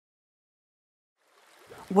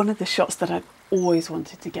One of the shots that I've always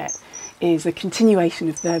wanted to get is a continuation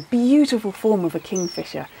of the beautiful form of a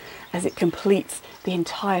kingfisher as it completes the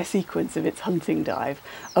entire sequence of its hunting dive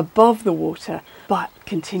above the water, but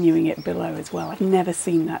continuing it below as well. I've never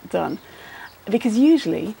seen that done, because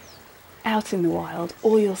usually out in the wild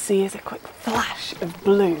all you'll see is a quick flash of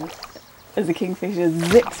blue as a kingfisher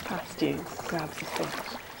zips past you, grabs a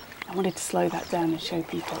fish. I wanted to slow that down and show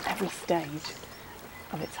people every stage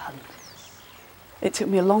of its hunt. It took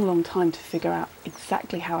me a long time to figure out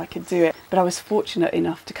exactly how I could do it, but I was fortunate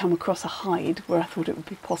enough to come across a hide where I thought it would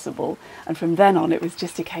be possible, and from then on it was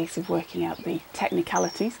just a case of working out the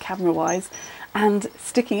technicalities, camera-wise, and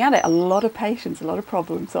sticking at it. A lot of patience, a lot of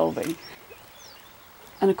problem solving.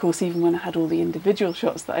 And of course, even when I had all the individual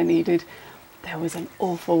shots that I needed, there was an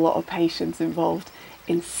awful lot of patience involved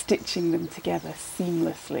in stitching them together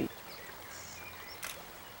seamlessly.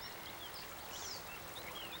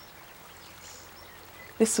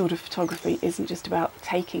 This sort of photography isn't just about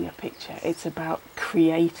taking a picture, it's about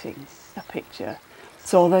creating a picture.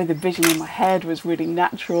 So although the vision in my head was really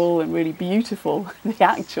natural and really beautiful, the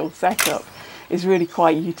actual setup is really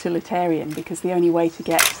quite utilitarian, because the only way to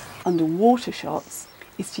get underwater shots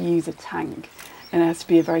is to use a tank, and it has to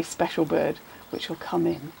be a very special bird which will come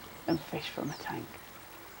in and fish from a tank.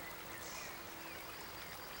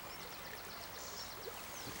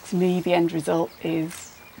 To me, the end result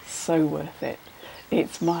is so worth it.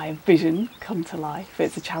 It's my vision come to life,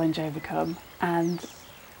 it's a challenge overcome, and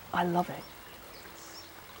I love it.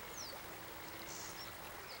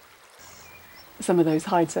 Some of those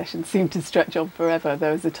hide sessions seem to stretch on forever.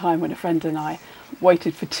 There was a time when a friend and I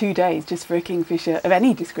waited for 2 days just for a kingfisher of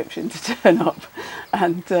any description to turn up,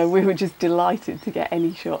 and we were just delighted to get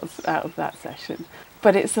any shots out of that session.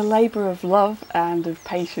 But it's a labour of love and of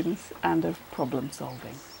patience and of problem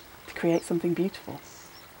solving to create something beautiful.